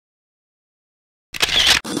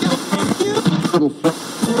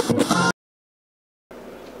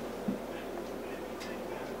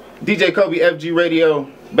DJ Kobe, FG Radio,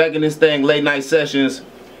 back in this thing, late night sessions.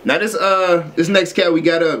 Now this next cat we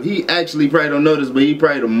got up, he actually probably don't know this, but he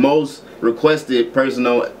probably the most requested person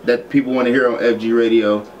that people want to hear on FG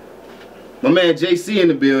Radio. My man JC in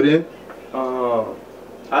the building.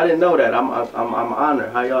 I didn't know that. I'm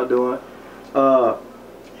honored. How y'all doing?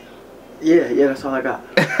 Yeah, that's all I got.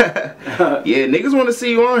 Yeah, niggas want to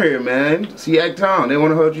see you on here, man. See you act on. They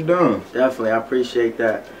want to hold you down. Definitely, I appreciate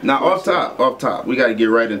that. Now, off top, we got to get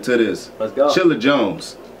right into this. Let's go. Chilla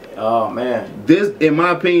Jones. Oh man. This, in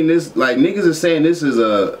my opinion, this like niggas are saying this is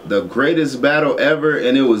the greatest battle ever,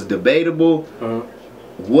 and it was debatable.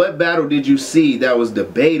 What battle did you see that was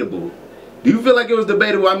debatable? Do you feel like it was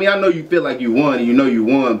debatable? I mean, I know you feel like you won, and you know you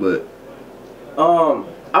won, but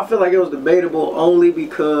I feel like it was debatable only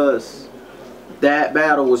because that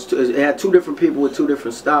battle was it had two different people with two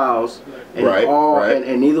different styles, and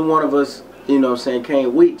and neither one of us, you know what I'm saying,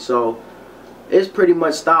 came weak. So it's pretty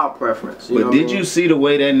much style preference. But did you see the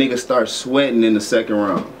way that nigga start sweating in the second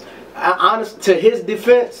round? Honest, to his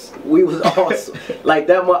defense, we was all like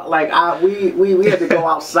that. Like we had to go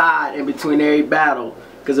outside in between every battle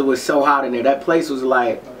because it was so hot in there. That place was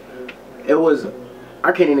like, it was,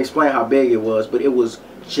 I can't even explain how big it was, but it was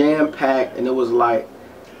jam packed, and it was like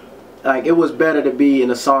it was better to be in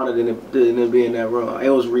a sauna than to be in that room. It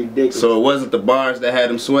was ridiculous. So it wasn't the bars that had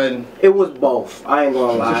him sweating? It was both. I ain't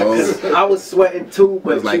gonna lie. I was sweating too,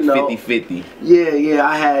 but it was like 50-50. Yeah,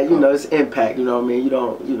 I had, it's impact, you know what I mean? You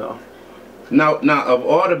don't. Now, of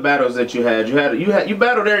all the battles that you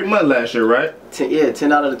battled every month last year, right?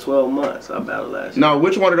 10 out of the 12 months I battled last year. Now,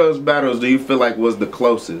 which one of those battles do you feel like was the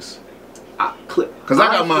closest? Because I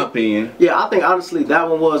got my opinion. Yeah, I think honestly that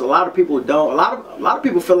one was. A lot of people don't. A lot of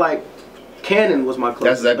people feel like Cannon was my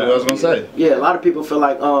closest. That's exactly what I was gonna say. Yeah, a lot of people feel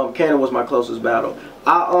like Cannon was my closest battle.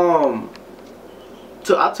 I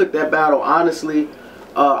took that battle honestly.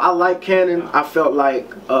 I like Cannon. I felt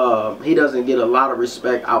like he doesn't get a lot of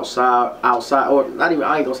respect outside, or not even.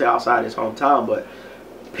 I ain't gonna say outside his hometown, but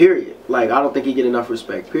period. Like I don't think he get enough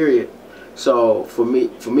respect. Period. So for me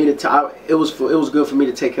to it was good for me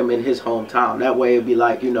to take him in his hometown. That way it'd be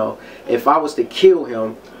like, if I was to kill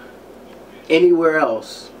him anywhere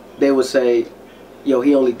else, they would say, yo,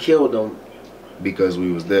 he only killed him because we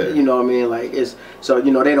was there. You know what I mean? Like it's so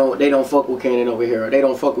they don't fuck with Cannon over here, or they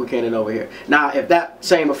don't fuck with Cannon over here. Now if that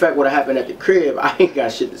same effect would have happened at the crib, I ain't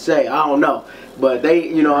got shit to say. I don't know, but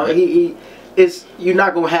they, right. You're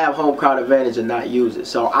not gonna have home crowd advantage and not use it.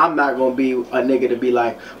 So I'm not gonna be a nigga to be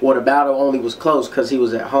like, well, the battle only was close because he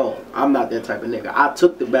was at home. I'm not that type of nigga. I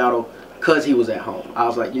took the battle because he was at home. I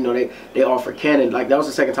was like, they offered Cannon, like that was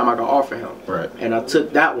the second time I got offered him. Right. And I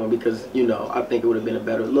took that one because I think it would have been a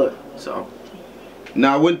better look. So.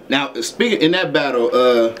 Now speaking in that battle,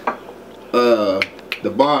 the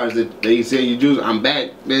bars that they said you do, I'm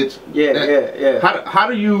back, bitch. Yeah. How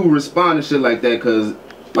do you respond to shit like that? Cause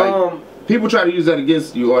people try to use that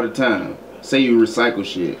against you all the time. Say you recycle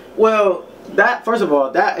shit. Well, first of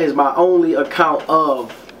all, that is my only account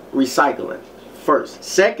of recycling. First.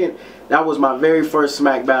 Second, that was my very first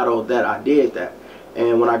smack battle that I did that.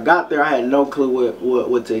 And when I got there, I had no clue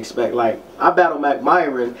what to expect. Like, I battled Mac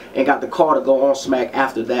Myron and got the call to go on Smack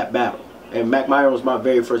after that battle. And Mac Myron was my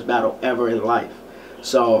very first battle ever in life.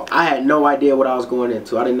 So I had no idea what I was going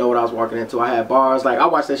into. I didn't know what I was walking into. I had bars. Like, I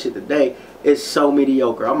watched that shit today. It's so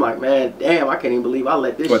mediocre. I'm like, man, damn, I can't even believe I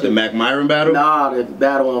let this shit. What, the Mac Myron battle? Nah, the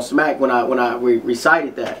battle on Smack when I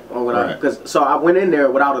recited that. So I went in there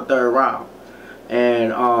without a third round.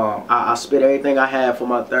 And I spit everything I had for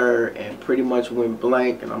my third and pretty much went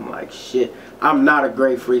blank. And I'm like, shit, I'm not a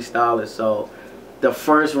great freestyler. So the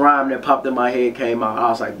first rhyme that popped in my head came out. I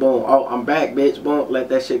was like, boom, oh, I'm back, bitch, boom, let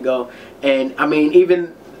that shit go. And I mean,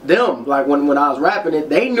 even them, like when I was rapping it,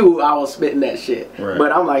 they knew I was spitting that shit. Right.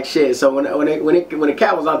 But I'm like, shit. So when the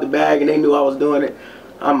cat was out the bag and they knew I was doing it,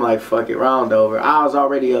 I'm like, fuck it, round over. I was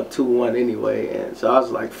already up 2-1 anyway, and so I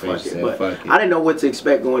was like, fuck it. But I didn't know what to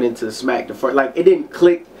expect going into Smack. Like, it didn't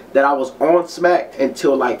click that I was on Smack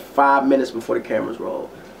until like 5 minutes before the cameras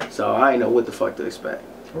rolled. So I didn't know what the fuck to expect.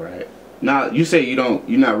 Right. Now, you say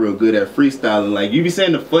you're not real good at freestyling. Like, you be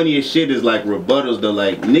saying the funniest shit is like rebuttals though.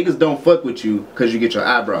 Like, niggas don't fuck with you because you get your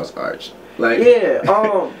eyebrows arched. Like, yeah.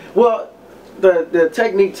 Well. The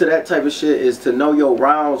technique to that type of shit is to know your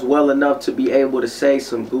rounds well enough to be able to say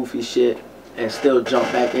some goofy shit and still jump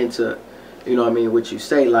back into, what you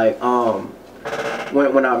say. Like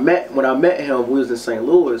when I met him, we was in St.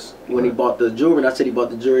 Louis when he bought the jewelry, and I said he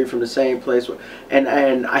bought the jewelry from the same place. And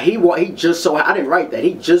he just so, I didn't write that.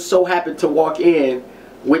 He just so happened to walk in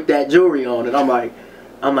with that jewelry on, and I'm like,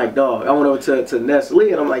 I'm like, dog. I went over to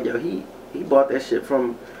Nestle and I'm like, yo, he bought that shit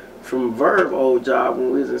from Verb old job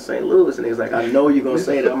when we was in St. Louis, and he was like, I know you're gonna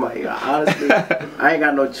say that. I'm like, yeah, honestly, I ain't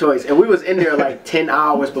got no choice. And we was in there like 10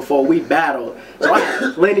 hours before we battled, so I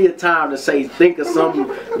had plenty of time to think of some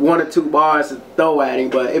 1 or 2 bars to throw at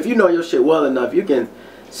him. But if you know your shit well enough, you can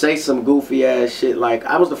say some goofy ass shit. Like,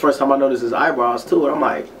 I was the first time I noticed his eyebrows too, and I'm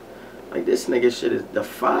like this nigga shit is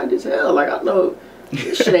defined as hell. Like, I know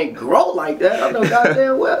this shit ain't grow like that. I know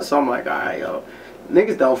goddamn well. So I'm like, all right, yo.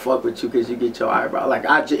 Niggas don't fuck with you because you get your eyebrow. Like,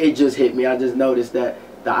 it just hit me. I just noticed that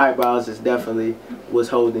the eyebrows is definitely was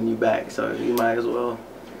holding you back. So you might as well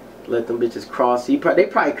let them bitches cross. They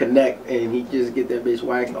probably connect and he just get that bitch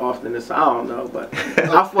waxed often. So I don't know, but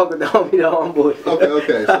I fuck with the homeboy.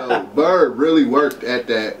 Okay. So Verb really worked at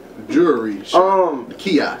that jewelry shop, the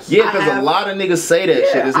kiosk. Yeah, because a lot of niggas say that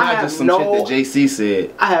shit. It's not just some shit that JC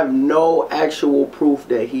said. I have no actual proof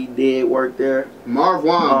that he did work there. Marv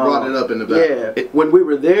Wong brought it up in the back. Yeah, when we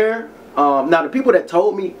were there, now the people that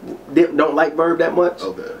told me don't like Verb that much.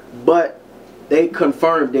 Okay. But they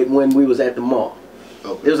confirmed it when we was at the mall.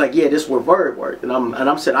 Okay. It was like, yeah, this is where Verb worked, and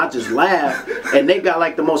I'm saying, I just laughed, and they got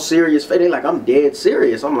like the most serious face. They like, I'm dead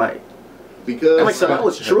serious. I'm like, because so that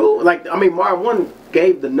was true. Like, I mean, Marv One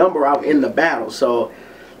gave the number out in the battle, so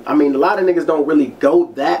I mean, a lot of niggas don't really go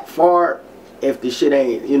that far if the shit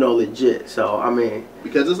ain't, you know, legit. So I mean,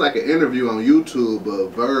 because it's like an interview on YouTube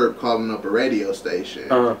of Verb calling up a radio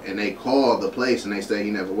station, and they call the place and they say he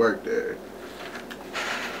never worked there.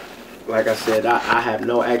 Like I said, I have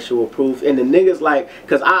no actual proof. And the niggas like,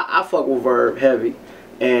 cause I fuck with Verb heavy.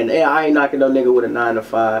 And yeah, I ain't knocking no nigga with a 9 to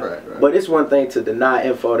 5. Right. But it's one thing to deny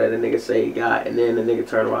info that a nigga say he got, and then the nigga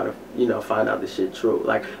turn around and, you know, find out the shit true.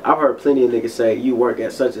 Like, I've heard plenty of niggas say, you work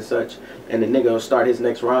at such and such, and the nigga will start his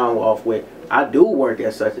next round off with, I do work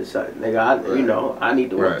at such and such. Nigga, you know, I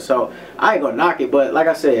need to work. So I ain't gonna knock it, but like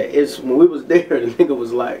I said, it's when we was there, the nigga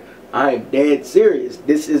was like, I am dead serious.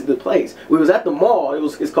 This is the place. We was at the mall.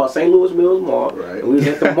 It's called St. Louis Mills Mall. Right. And we was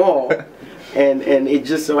at the mall, and it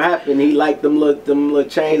just so happened he liked them little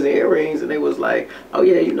chains and earrings, and they was like, oh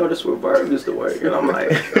yeah, you know this where Verb used to work. And I'm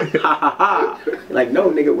like, ha ha ha. Like, no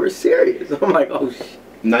nigga, we're serious. I'm like, oh shit.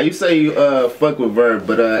 Now you say you fuck with Verb,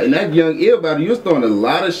 but in that Young Ill battle, you was throwing a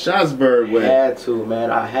lot of shots Verb with. I had to, man.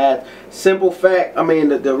 I had. Simple fact. I mean,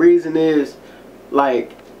 the reason is,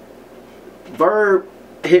 like, Verb,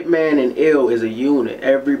 Hitman, and Ill is a unit.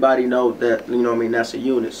 Everybody knows that, you know what I mean, that's a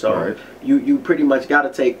unit. So you pretty much got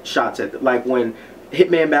to take shots at it. Like when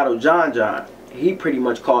Hitman battled John, he pretty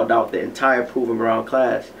much called out the entire Proving Ground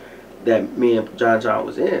class that me and John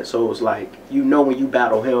was in. So it was like, you know, when you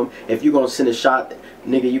battle him, if you gonna send a shot,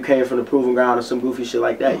 nigga, you came from the Proving Ground or some goofy shit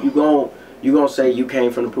like that, you gonna say you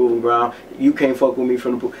came from the Proving Ground. You can't fuck with me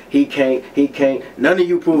from the he can't. None of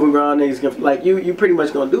you Proving Ground niggas can. Like, you pretty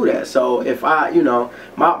much gonna do that. So if I, you know,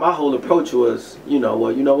 my whole approach was, you know,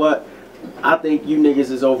 well, you know what? I think you niggas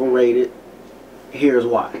is overrated. Here's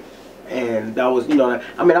why. And that was, you know,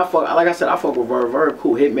 I mean, like I said, I fuck with Verb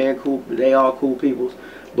cool, Hitman cool. They all cool peoples.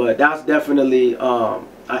 But that's definitely an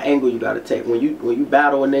angle you gotta take. When you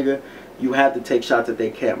battle a nigga, you have to take shots at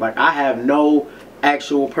their camp. Like, I have no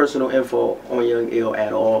actual personal info on Young Ill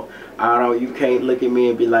at all. I don't know, you can't look at me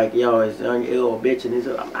and be like, yo, is Young Ill a bitch?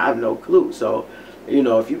 And I have no clue. So, you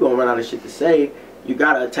know, if you gonna run out of shit to say, you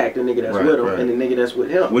gotta attack the nigga that's with him and the nigga that's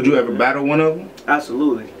with him. Would you ever battle one of them?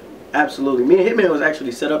 Absolutely. Absolutely. Me and Hitman was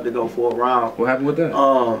actually set up to go for a round. What happened with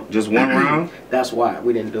that? Just one round? That's why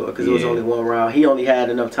we didn't do it, because it was only one round. He only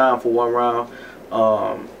had enough time for one round.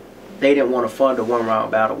 They didn't want to fund a 1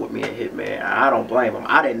 round battle with me and Hitman. I don't blame them.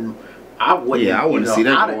 I wouldn't. Yeah, I wouldn't see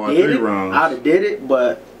that going 3 rounds. I'd have did it,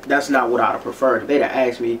 but that's not what I'd have preferred. If they'd have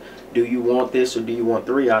asked me, do you want this or do you want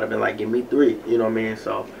 3? I'd have been like, give me 3. You know what I mean?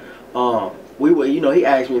 So, we were, you know, he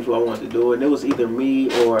asked me if I wanted to do it, and it was either me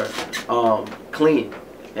or Clean.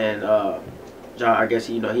 And John, I guess,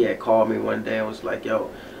 you know, he had called me one day and was like, yo,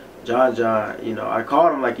 John, you know, I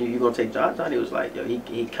called him like, you gonna take John? He was like, yo,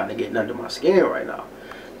 he kind of getting under my skin right now.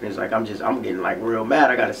 And he's like, I'm getting like real mad.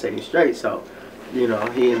 I gotta set him straight. So, you know,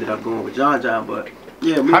 he ended up going with John. But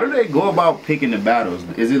yeah. How do they go about picking the battles?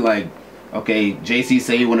 Is it like, okay, JC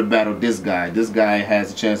say you want to battle this guy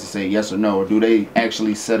has a chance to say yes or no, or do they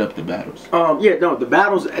actually set up the battles? Yeah, no, the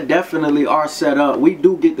battles definitely are set up. We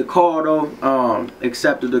do get the call though,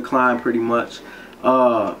 accept or decline pretty much.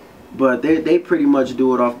 But they pretty much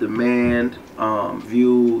do it off demand,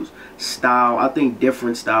 views, style. I think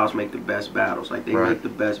different styles make the best battles. Like, they make the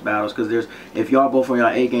best battles, because if y'all both on your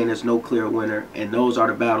A game, there's no clear winner, and those are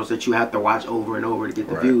the battles that you have to watch over and over to get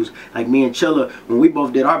the views. Like me and Chilla, when we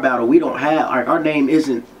both did our battle, we don't have, like, our name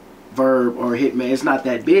isn't Verb or Hitman. It's not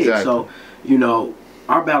that big. So, you know,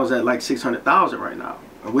 our battle's at like 600,000 right now,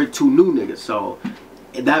 and we're 2 new niggas. So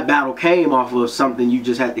that battle came off of something you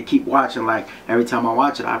just had to keep watching. Like every time I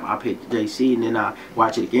watch it, I pick JC, and then I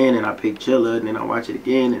watch it again, and I pick Chilla, and then I watch it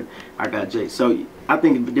again, and I got Jay. So I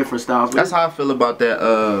think different styles. That's how I feel about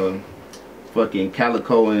that fucking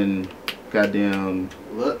Calico and goddamn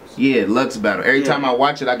Lux. Yeah, Lux battle. Every time I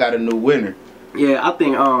watch it, I got a new winner. Yeah, I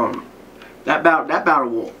think that battle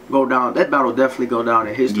will go down. That battle definitely go down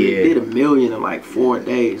in history. Yeah. It did 1 million in like 4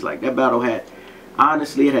 days. Like that battle had,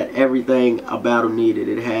 honestly, it had everything a battle needed.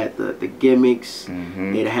 It had the gimmicks.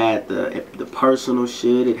 It had the personal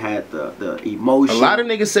shit. It had the emotion. A lot of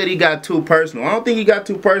niggas said he got too personal. I don't think he got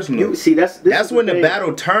too personal. You see, that's when the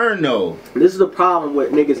battle turned though. This is the problem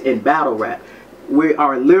with niggas in battle rap. We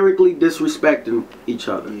are lyrically disrespecting each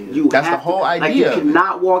other. Yeah. That's the whole idea. Like, you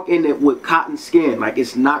cannot walk in it with cotton skin. Like,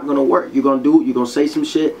 it's not gonna work. You're gonna do it. You're gonna say some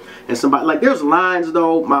shit, and somebody, like, there's lines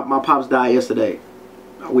though. My pops died yesterday.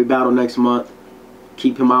 We battle next month.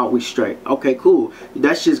 Keep him out. We straight. Okay, cool.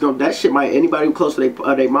 That shit might, anybody who close to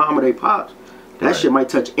their mom or their pops, that shit might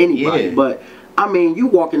touch anybody. Yeah. But I mean, you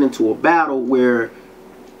walking into a battle where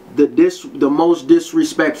the most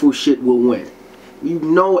disrespectful shit will win. You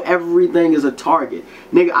know everything is a target.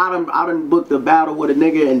 Nigga, I done booked a battle with a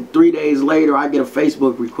nigga, and 3 days later I get a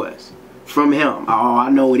Facebook request from him. Oh,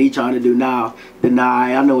 I know what he trying to do now.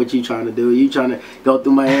 Deny. I know what you trying to do. You trying to go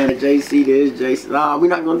through my hand and JC this, JC. Nah, we're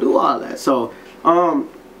not gonna do all that. So, I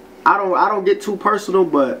don't get too personal,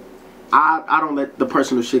 but I don't let the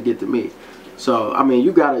personal shit get to me. So I mean,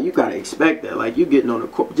 you gotta expect that. Like, you getting on the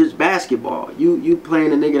court, just basketball. You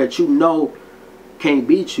playing a nigga that you know can't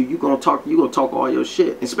beat you. You gonna talk all your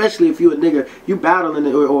shit. Especially if you a nigga, you battling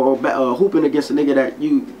or hooping against a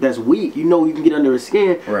nigga that's weak. You know you can get under his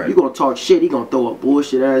skin. Right. You gonna talk shit. He gonna throw up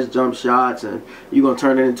bullshit ass jump shots, and you gonna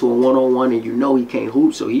turn it into a 1-on-1, and you know he can't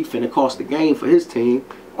hoop, so he finna cost the game for his team.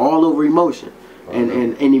 All over emotion.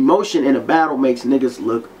 And emotion in a battle makes niggas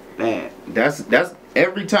look bad. That's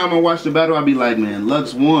every time I watch the battle, I be like, man,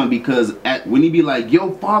 Lux won, because when he be like,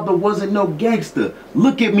 your father wasn't no gangster.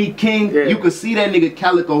 Look at me, king. Yeah. You could see that nigga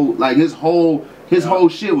Calico, like his whole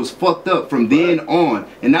shit was fucked up from then on,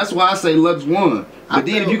 and that's why I say Lux won. But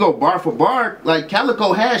then if you go bar for bar, like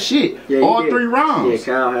Calico had shit all 3 rounds. Yeah,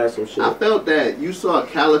 Cal had some shit. I felt that you saw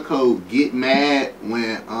Calico get mad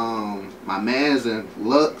when my mans and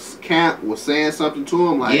Lux Camp was saying something to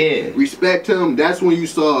him, like respect him. That's when you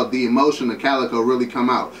saw the emotion of Calico really come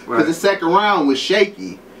out. Because the second round was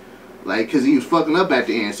shaky, like, because he was fucking up at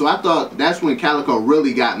the end. So I thought that's when Calico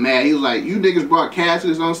really got mad. He was like, you niggas brought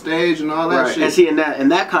Cassius on stage and all that shit. And see, and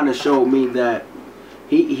that kind of showed me that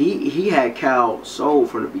he had Cal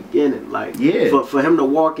sold from the beginning. Like, for him to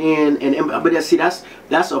walk in but see,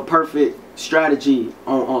 that's a perfect strategy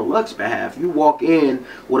on Lux's behalf. You walk in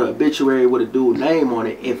with an obituary with a dude name on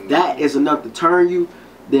it. If that is enough to turn you,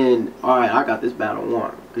 then all right, I got this battle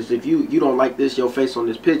won. Because if you don't like your face on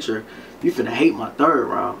this picture, you finna hate my 3rd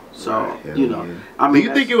round. So, you know. I mean, do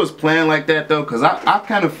you think it was planned like that though? Because I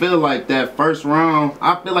kind of feel like that first round,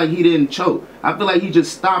 I feel like he didn't choke. I feel like he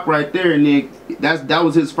just stopped right there, and then that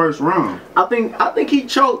was his first round. I think he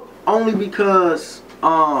choked only because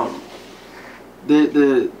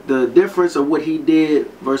the difference of what he did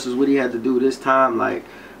versus what he had to do this time. Like,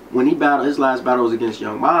 when he battled, his last battle was against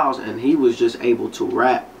Young Miles, and he was just able to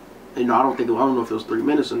rap. You know, I don't know if it was 3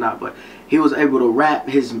 minutes or not, but he was able to rap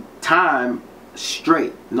his time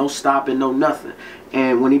straight, no stopping, no nothing.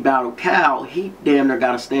 And when he battled Cal, he damn near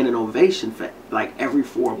got a standing ovation for like every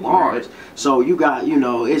 4 bars. Right. So you got, you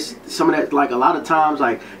know, it's some of that, like a lot of times,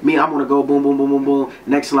 like me, I'm gonna go boom, boom, boom, boom, boom,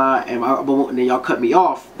 next line, and boom, and then y'all cut me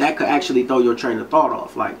off. That could actually throw your train of thought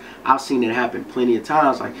off. Like, I've seen it happen plenty of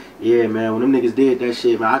times. Like, yeah, man, when them niggas did that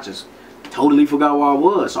shit, man, I just totally forgot where I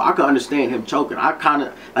was. So I could understand him choking. I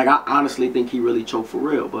honestly think he really choked for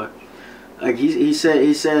real. But like he said,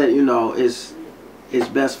 you know, it's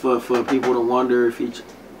best for people to wonder if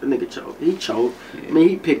the nigga choked. He choked. Yeah. I mean,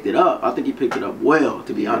 he picked it up. I think he picked it up well,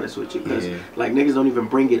 to be honest with you, because like niggas don't even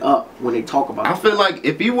bring it up when they talk about it. I feel like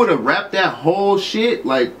if he would have rapped that whole shit,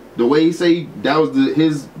 like the way he say that was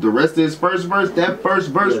the rest of his first verse, that first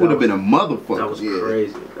verse would have been a motherfucker. That was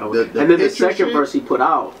crazy. That was, and then the second verse he put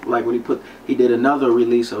out, like when he did another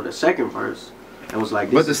release of the second verse. It was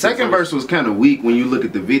like, but the second verse was kind of weak when you look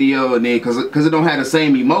at the video, and then because it don't have the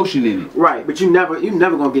same emotion in it. Right, but you never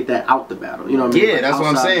gonna get that out the battle. You know what I mean? Yeah, like, that's what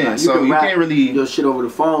I'm saying. So you can't really your shit over the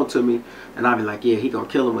phone to me, and I'd be like, yeah, he gonna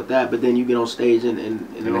kill him with that. But then you get on stage and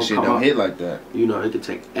the shit don't hit like that. You know, it could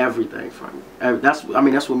take everything from you. That's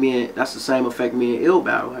the same effect me and Ill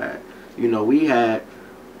battle had. You know, we had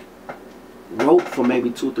wrote for maybe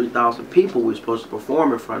 2,000 or 3,000 people we were supposed to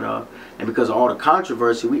perform in front of, and because of all the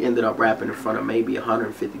controversy, we ended up rapping in front of maybe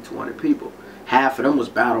 150, 200 people. Half of them was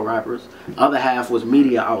battle rappers, other half was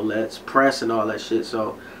media outlets, press and all that shit.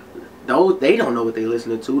 So those, they don't know what they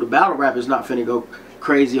listening to. The battle rapper's not finna go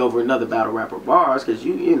crazy over another battle rapper bars, cause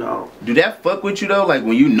you know. Do that fuck with you though? Like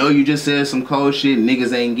when you know you just said some cold shit,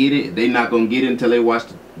 niggas ain't get it. They not gonna get it until they watch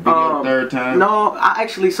the video the third time. No, I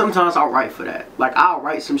actually sometimes I'll write for that. Like I'll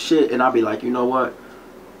write some shit and I'll be like, you know what?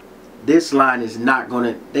 This line is not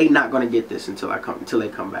gonna. They not gonna get this until they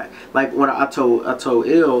come back. Like when I told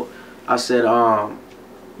Ill, I said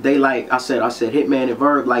they like I said Hitman and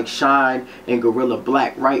Verb like Shine and Gorilla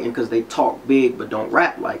Black writing because they talk big but don't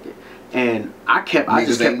rap like it. And I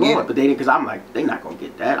just kept going, but they didn't, because I'm like, they not gonna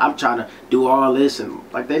get that. I'm trying to do all this and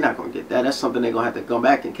like they not gonna get that. That's something they gonna have to come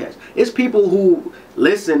back and catch. It's people who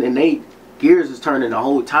listen and they gears is turning the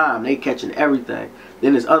whole time. They catching everything.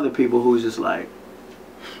 Then there's other people who's just like,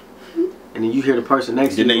 and then you hear the person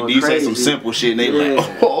next to you going crazy. Say some simple shit and they like,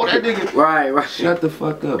 oh, that nigga. Right. Shut the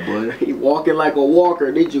fuck up, boy. He walking like a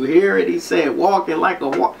walker. Did you hear it? He said walking like a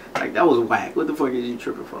walk. Like that was whack. What the fuck is you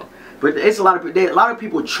tripping for? But it's a lot of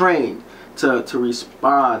people trained to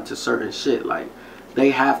respond to certain shit. Like they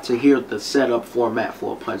have to hear the setup format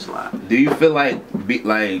for a punchline. Do you feel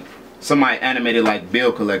like somebody animated like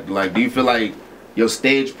Bill Collector? Like, do you feel like your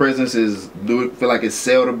stage presence do you feel like it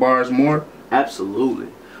sell the bars more? Absolutely.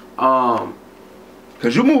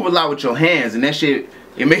 Cause you move a lot with your hands and that shit,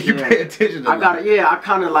 it make you pay attention to I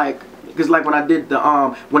kind of like, because like when I did the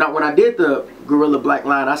when I did the Gorilla Black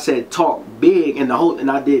line, I said talk big and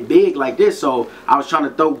I did big like this, so I was trying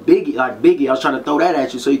to throw Biggie, I was trying to throw that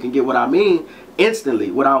at you so you can get what I mean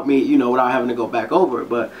instantly without having to go back over it.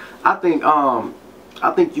 But I think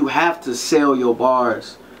you have to sell your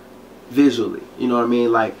bars visually, you know what I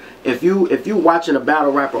mean? Like if you watching a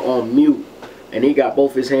battle rapper on mute and he got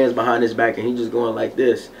both his hands behind his back and he just going like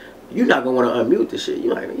this, you're not gonna want to unmute the shit.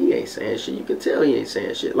 You're like, he ain't saying shit. You can tell he ain't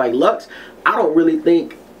saying shit. Like Lux, I don't really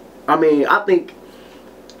think. I mean, I think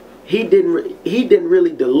he didn't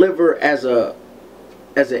really deliver as an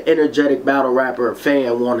energetic battle rapper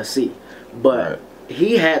fan want to see, but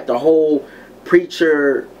he had the whole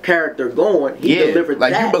preacher character going. He delivered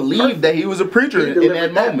like that you believed that he was a preacher in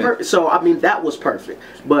that moment. So I mean that was perfect.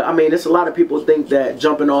 But I mean, it's a lot of people think that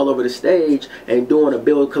jumping all over the stage and doing a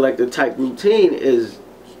Bill Collector type routine is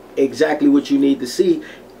exactly what you need to see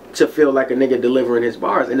to feel like a nigga delivering his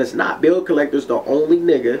bars, and it's not. Bill Collector's the only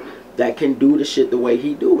nigga that can do the shit the way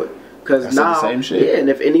he do it. Cause now, the same shit. And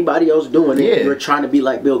if anybody else doing it, you're trying to be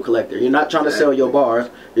like Bill Collector. You're not trying to sell your bars.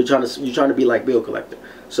 You're trying to be like Bill Collector.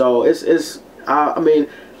 So I mean,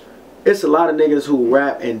 it's a lot of niggas who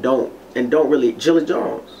rap and don't really. Jilly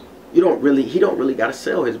Jones, he don't really gotta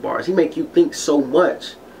sell his bars. He make you think so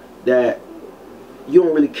much that you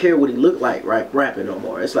don't really care what he look like rapping no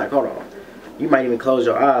more. It's like, hold on, you might even close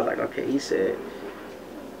your eyes like, okay, he said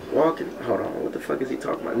walking, hold on, what the fuck is he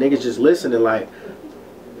talking about? Niggas just listening like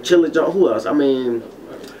Chilla Jones. Who else? I mean,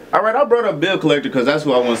 alright, I brought up Bill Collector because that's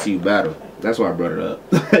who I want to see you battle. That's why I brought it up.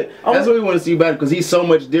 That's who we want to see you battle because he's so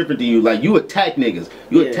much different to you. Like, you attack niggas.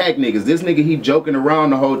 Attack niggas. This nigga, he joking around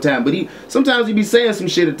the whole time, but sometimes he be saying some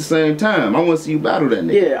shit at the same time. I want to see you battle that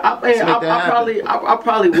nigga. Yeah, I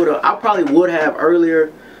probably would have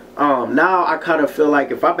earlier. Now I kind of feel like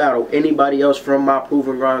if I battle anybody else from my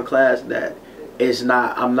Proven Ground class, that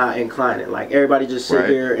I'm not inclining. Like everybody just sit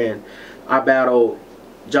here and I battle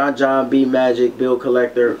John B Magic, Bill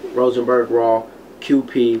Collector, Rosenberg Raw,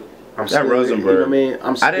 QP. That Rosenberg, you know what I mean?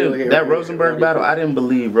 I'm still here. That Rosenberg battle, I didn't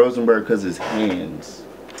believe Rosenberg because his hands.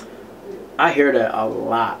 I hear that a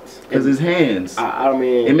lot. Because his hands. I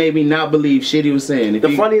mean, it made me not believe shit he was saying.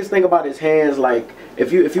 The funniest thing about his hands, like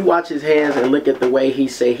if you watch his hands and look at the way he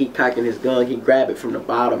say he cocking his gun, he grab it from the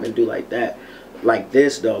bottom and do like that. Like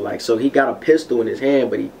this though, like so he got a pistol in his hand,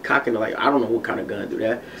 but he cocking it like I don't know what kind of gun do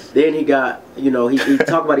that. Then he got, he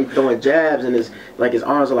talk about he throwing jabs and his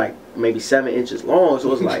arms are like maybe 7 inches long,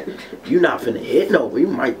 so it's like you not finna hit nobody. You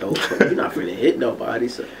might though, you're not finna hit nobody.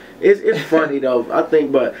 So it's funny though. I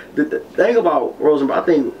think, but the thing about Rosenberg, I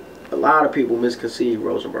think a lot of people misconceive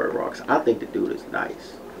Rosenberg rocks. I think the dude is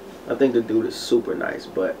nice. I think the dude is super nice,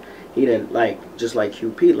 but he didn't just like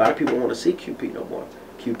QP. A lot of people want to see QP no more.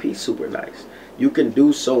 QP super nice. You can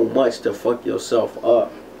do so much to fuck yourself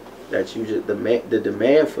up that you just the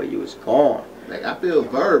demand for you is gone. Like I feel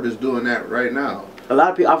Verb is doing that right now. A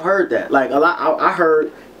lot of people, I've heard that. Like I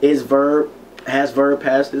heard has Verb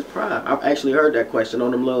passed his prime? I've actually heard that question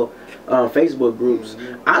on them little Facebook groups.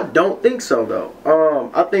 I don't think so though.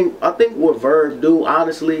 I think what Verb do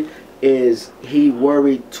honestly is he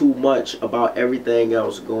worried too much about everything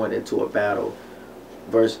else going into a battle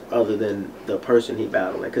versus other than the person he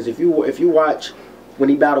battling. Because if you watch when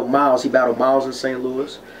he battled Miles in St.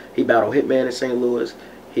 Louis, he battled Hitman in St. Louis,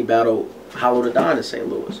 he battled Hollow the Don in St.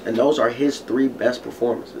 Louis, and those are his 3 best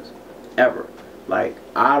performances ever. Like,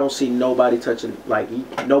 I don't see nobody touching, like,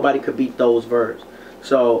 nobody could beat those verbs.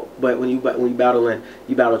 So, but when you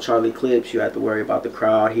battle Charlie Clips, you have to worry about the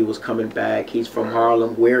crowd. He was coming back. He's from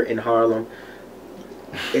Harlem. We're in Harlem.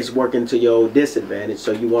 It's working to your disadvantage.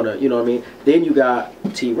 So you want to, you know what I mean? Then you got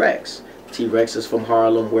T-Rex. T-Rex is from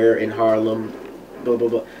Harlem. We're in Harlem. Blah, blah,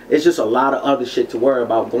 blah. It's just a lot of other shit to worry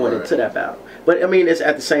about going into that battle. But, I mean, it's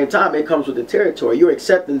at the same time, it comes with the territory. You're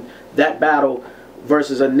accepting that battle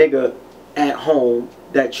versus a nigga at home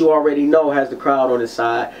that you already know has the crowd on his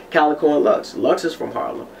side. Calico and Lux. Lux is from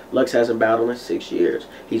Harlem. Lux hasn't battled in 6 years.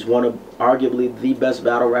 He's one of arguably the best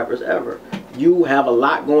battle rappers ever. You have a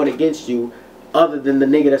lot going against you other than the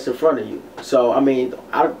nigga that's in front of you. So, I mean,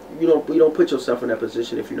 you don't put yourself in that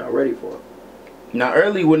position if you're not ready for it. Now,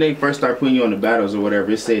 early when they first started putting you on the battles or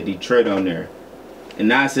whatever, it said Detroit on there. And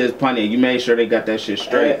now it says Pontiac. You made sure they got that shit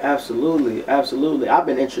straight. Absolutely, absolutely. I've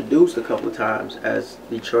been introduced a couple of times as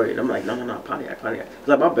Detroit. I'm like, no, Pontiac. It's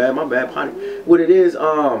like, my bad, Pontiac. What it is,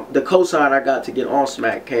 the cosign I got to get on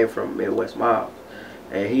Smack came from Midwest Miles,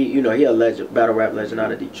 and he a legend, battle rap legend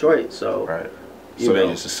out of Detroit. So, so they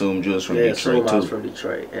just assumed you was from Detroit too. I was from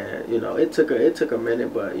Detroit, and it took a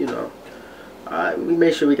minute, but we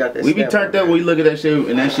made sure we got that. We be turned up when we look at that shit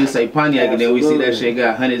and that shit say Pontiac, and then we see that shit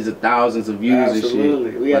got hundreds of thousands of views and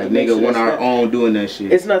shit. We like nigga want our own doing that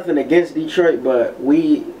shit. It's nothing against Detroit, but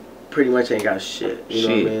we pretty much ain't got shit. You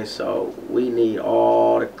know what I mean? So we need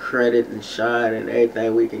all the credit and shine and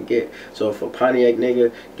everything we can get. So if a Pontiac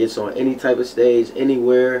nigga gets on any type of stage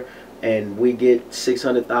anywhere and we get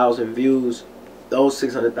 600,000 views, those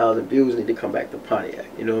 600,000 views need to come back to Pontiac.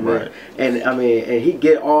 You know what I mean? And I mean, and he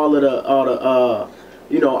get all the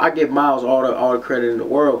I give Miles all the credit in the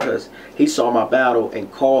world because he saw my battle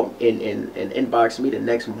and called and inboxed me the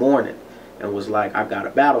next morning and was like, I got a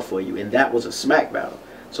battle for you, and that was a Smack battle.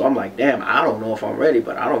 So I'm like, damn, I don't know if I'm ready,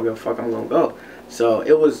 but I don't give a fuck, I'm gonna go. So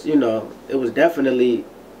it was, it was definitely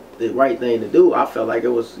the right thing to do. I felt like it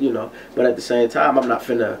was, but at the same time, I'm not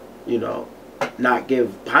finna, not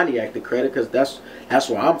give Pontiac the credit because that's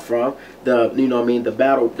where I'm from. The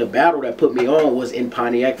battle that put me on was in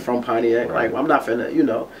Pontiac, from Pontiac. Like, I'm not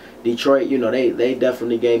finna, Detroit, they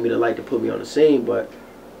definitely gave me the light to put me on the scene, but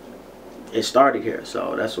it started here,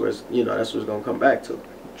 so that's where it's, that's what it's gonna come back to.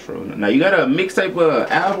 True. Now you got a mixtape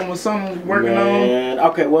album or something working on?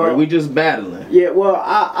 Okay, well, or are we just battling? Yeah, well,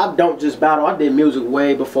 I don't just battle. I did music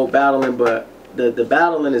way before battling, but the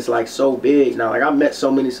battling is like so big now. Like, I met so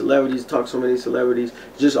many celebrities, talked to so many celebrities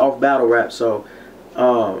just off battle rap. So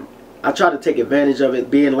I tried to take advantage of it.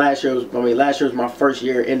 Being last year was my first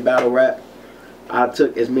year in battle rap. I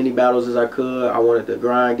took as many battles as I could. I wanted to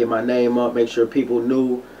grind, get my name up, make sure people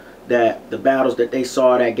knew that the battles that they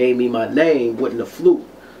saw that gave me my name wasn't a fluke.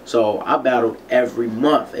 So I battled every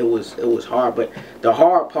month. It was hard, but the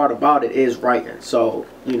hard part about it is writing. So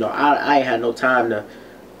I ain't had no time to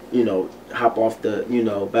hop off the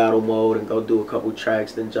battle mode and go do a couple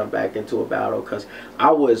tracks, then jump back into a battle, because I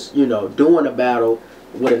was doing a battle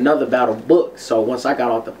with another battle book. So once I got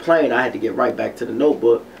off the plane, I had to get right back to the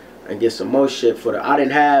notebook and get some more shit for I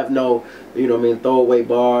didn't have no throwaway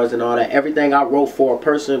bars and all that. Everything I wrote for a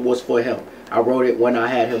person was for him. I wrote it when I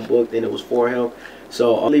had him booked and it was for him.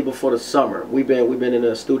 So I'll leave before the summer. We've been in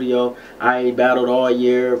the studio. I ain't battled all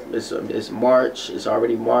year. It's March. It's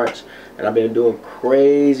already March, and I've been doing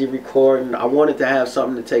crazy recording. I wanted to have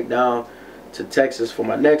something to take down to Texas for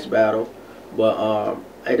my next battle, but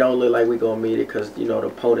it don't look like we gonna meet it because the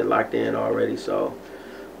opponent locked in already. So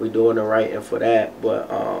we doing the writing for that, but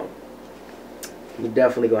we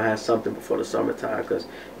definitely gonna have something before the summertime because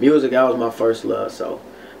music, that was my first love. So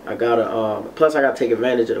I gotta plus I gotta take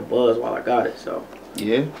advantage of the buzz while I got it. So.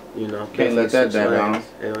 Yeah, can't let that die down.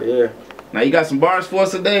 Hell yeah. Now you got some bars for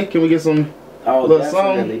us today? Can we get some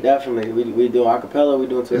definitely. We do acapella, we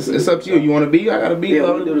doing it's up to you. You want a beat? I got a beat.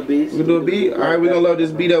 Yeah, we do the beats. We do a beat? Alright, we're gonna load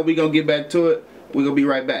this beat up, we're gonna get back to it. We're gonna be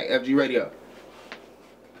right back. FG Radio.